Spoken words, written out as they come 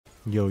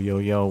Yo, yo,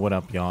 yo, what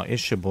up, y'all?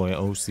 It's your boy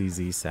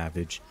OCZ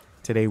Savage.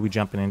 Today we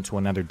jumping into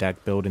another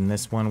deck build. In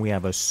this one, we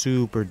have a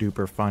super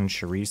duper fun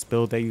SHARICE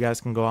build that you guys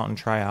can go out and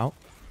try out.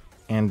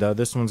 And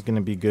this one's going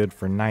to be good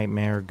for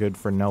Nightmare, good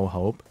for No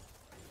Hope.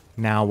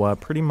 Now,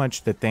 pretty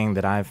much the thing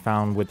that I've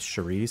found with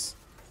SHARICE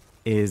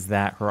is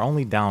that her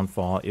only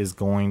downfall is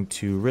going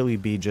to really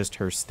be just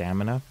her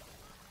stamina.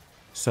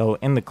 So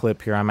in the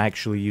clip here, I'm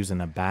actually using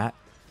a bat.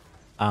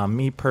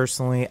 Me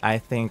personally, I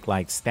think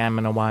like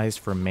stamina-wise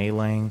for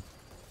meleeing,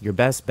 your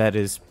best bet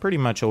is pretty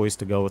much always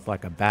to go with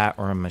like a bat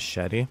or a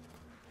machete.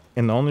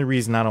 And the only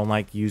reason I don't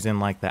like using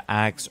like the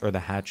axe or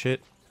the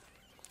hatchet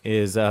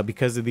is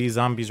because of these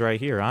zombies right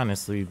here.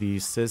 Honestly,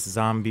 these cis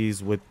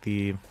zombies with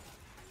the,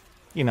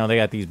 you know, they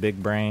got these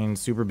big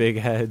brains, super big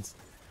heads.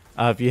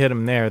 If you hit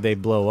them there, they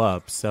blow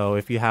up. So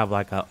if you have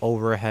like a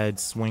overhead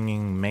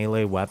swinging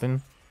melee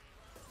weapon,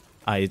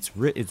 it's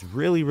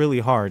really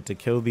hard to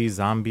kill these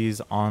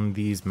zombies on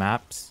these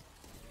maps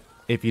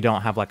if you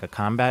don't have like a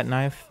combat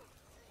knife.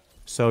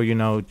 So, you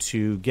know,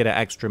 to get an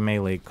extra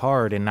melee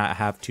card and not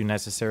have to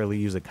necessarily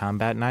use a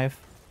combat knife,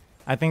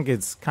 I think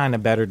it's kind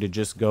of better to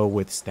just go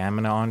with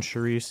stamina on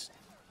SHARICE.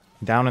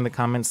 Down in the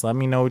comments, let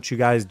me know what you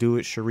guys do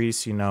with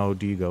SHARICE. You know,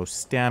 do you go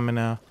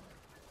stamina?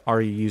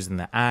 Are you using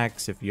the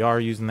axe? If you are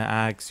using the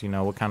axe, you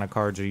know, what kind of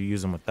cards are you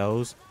using with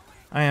those?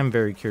 I am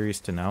very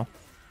curious to know.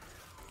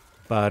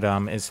 But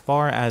as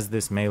far as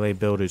this melee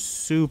build is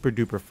super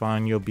duper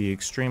fun, you'll be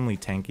extremely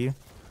tanky.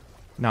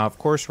 Now, of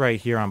course,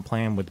 right here I'm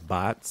playing with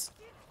bots.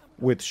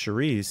 With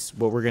SHARICE,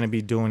 what we're going to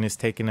be doing is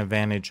taking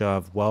advantage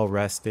of well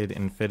rested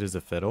and fit as a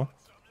fiddle.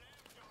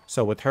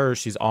 So with her,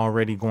 she's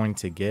already going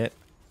to get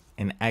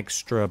an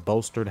extra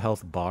bolstered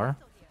health bar.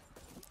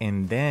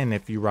 And then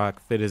if you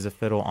rock fit as a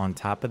fiddle on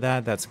top of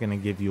that, that's going to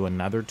give you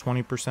another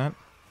 20%.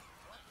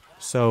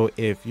 So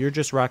if you're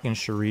just rocking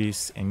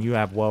SHARICE and you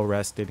have well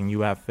rested and you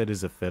have fit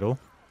as a fiddle,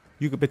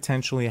 you could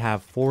potentially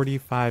have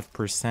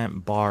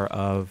 45% bar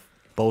of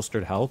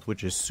bolstered health,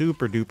 which is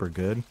super duper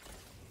good.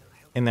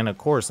 And then, of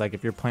course, like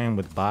if you're playing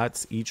with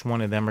bots, each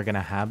one of them are going to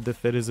have the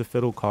fit as a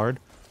fiddle card.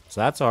 So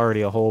that's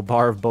already a whole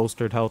bar of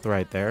bolstered health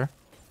right there.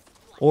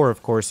 Or,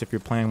 of course, if you're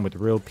playing with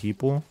real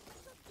people,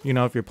 you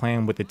know, if you're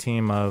playing with a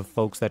team of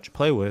folks that you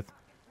play with,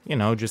 you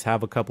know, just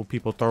have a couple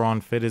people throw on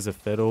fit as a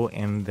fiddle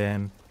and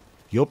then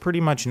you'll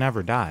pretty much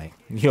never die.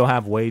 You'll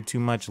have way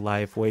too much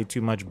life, way too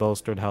much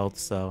bolstered health.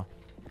 So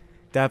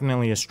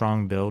definitely a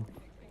strong build.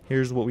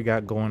 Here's what we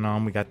got going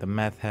on. We got the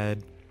meth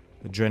head,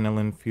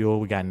 adrenaline fuel,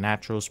 we got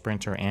natural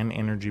sprinter and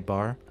energy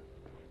bar.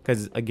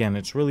 Because again,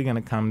 it's really going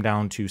to come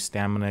down to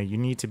stamina. You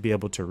need to be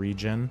able to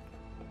regen.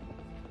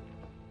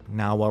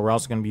 Now, while we're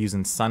also going to be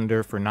using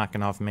Sunder for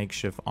knocking off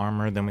makeshift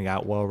armor, then we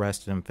got well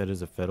rested and fit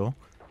as a fiddle.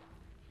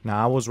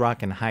 Now, I was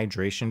rocking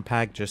hydration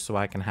pack just so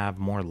I can have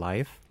more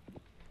life.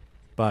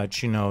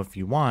 But you know, if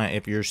you want,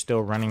 if you're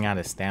still running out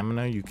of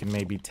stamina, you can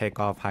maybe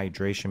take off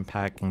hydration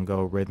pack and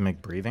go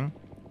rhythmic breathing.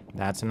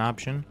 That's an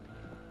option.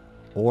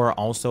 Or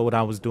also what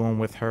I was doing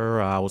with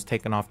her, I was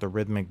taking off the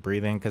rhythmic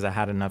breathing because I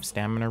had enough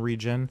stamina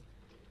regen.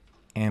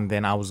 And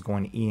then I was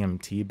going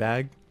EMT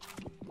bag,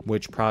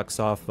 which procs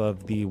off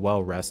of the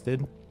well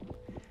rested.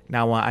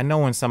 Now, I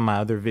know in some of my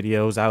other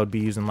videos, I would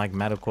be using like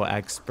medical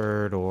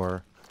expert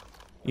or,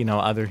 you know,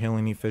 other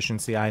healing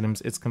efficiency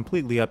items. It's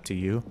completely up to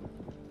you.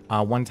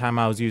 One time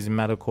I was using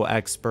medical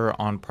expert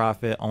on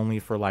profit only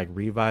for like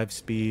revive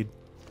speed.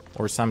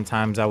 Or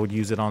sometimes I would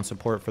use it on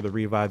support for the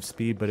revive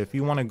speed. But if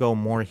you want to go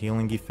more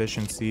healing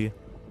efficiency,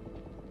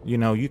 you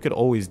know, you could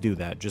always do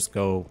that. Just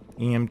go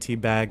EMT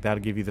bag.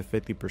 That'll give you the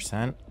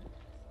 50%.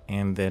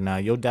 And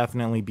then you'll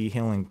definitely be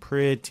healing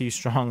pretty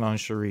strong on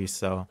SHARICE.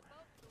 So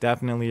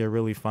definitely a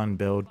really fun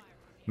build.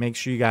 Make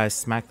sure you guys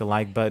smack the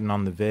like button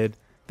on the vid.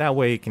 That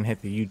way it can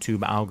hit the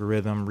YouTube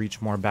algorithm,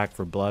 reach more back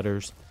for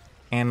blooders.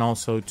 And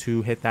also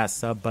to hit that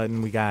sub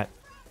button. We got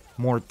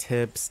more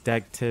tips,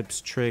 deck tips,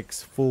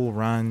 tricks, full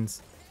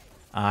runs.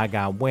 I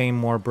got way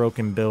more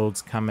broken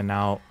builds coming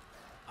out.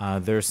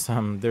 There's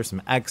some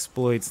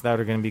exploits that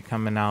are going to be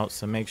coming out,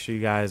 so make sure you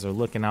guys are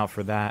looking out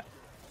for that.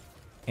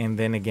 And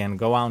then again,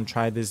 go out and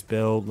try this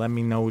build. Let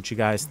me know what you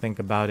guys think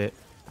about it.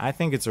 I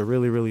think it's a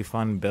really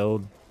fun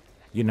build.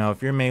 You know,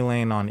 if you're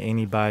meleeing on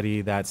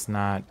anybody that's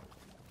not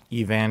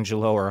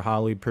Evangelo or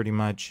Holly, pretty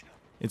much,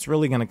 it's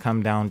really going to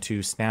come down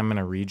to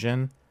stamina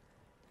regen.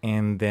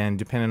 And then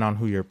depending on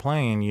who you're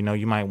playing, you know,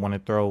 you might want to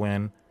throw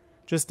in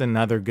just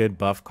another good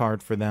buff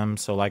card for them.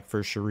 So like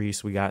for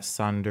SHARICE, we got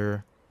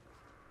Sunder.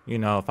 You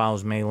know, if I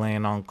was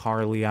meleeing on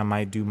Carly, I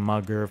might do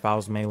Mugger. If I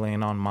was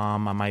meleeing on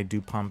Mom, I might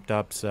do Pumped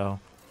Up. So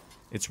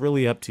it's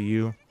really up to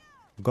you.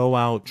 Go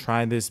out,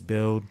 try this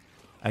build.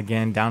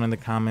 Again, down in the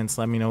comments,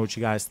 let me know what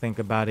you guys think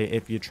about it,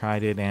 if you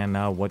tried it,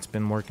 and what's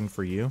been working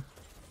for you.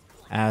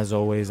 As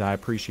always, I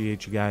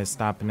appreciate you guys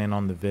stopping in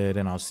on the vid,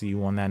 and I'll see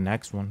you on that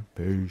next one.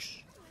 Peace.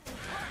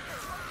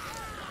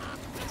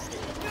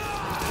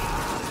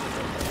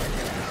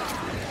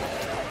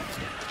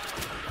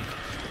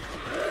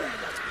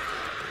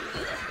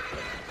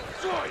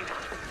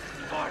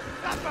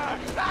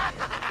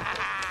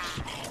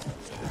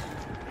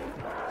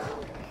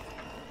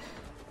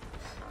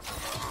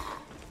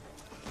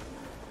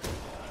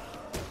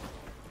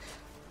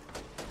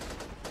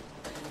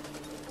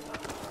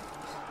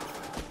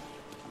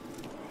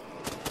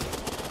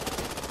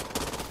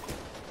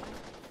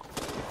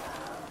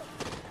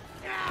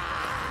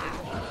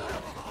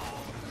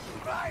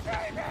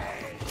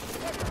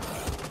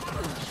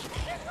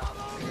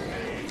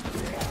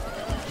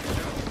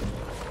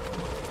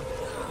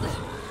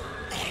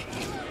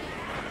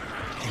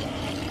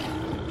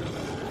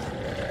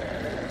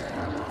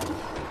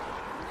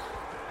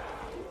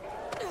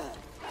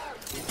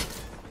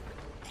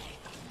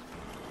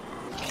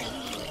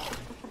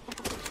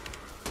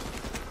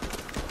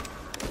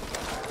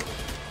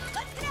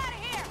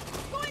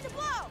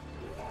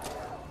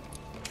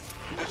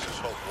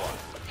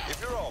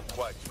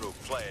 right through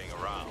playing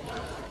around.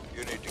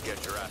 You need to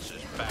get your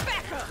asses back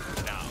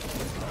here now.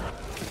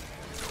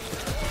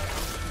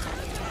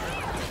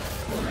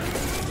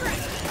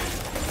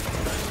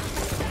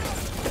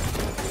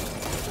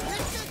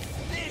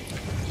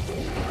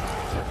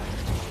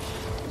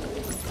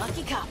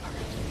 Lucky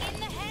copper.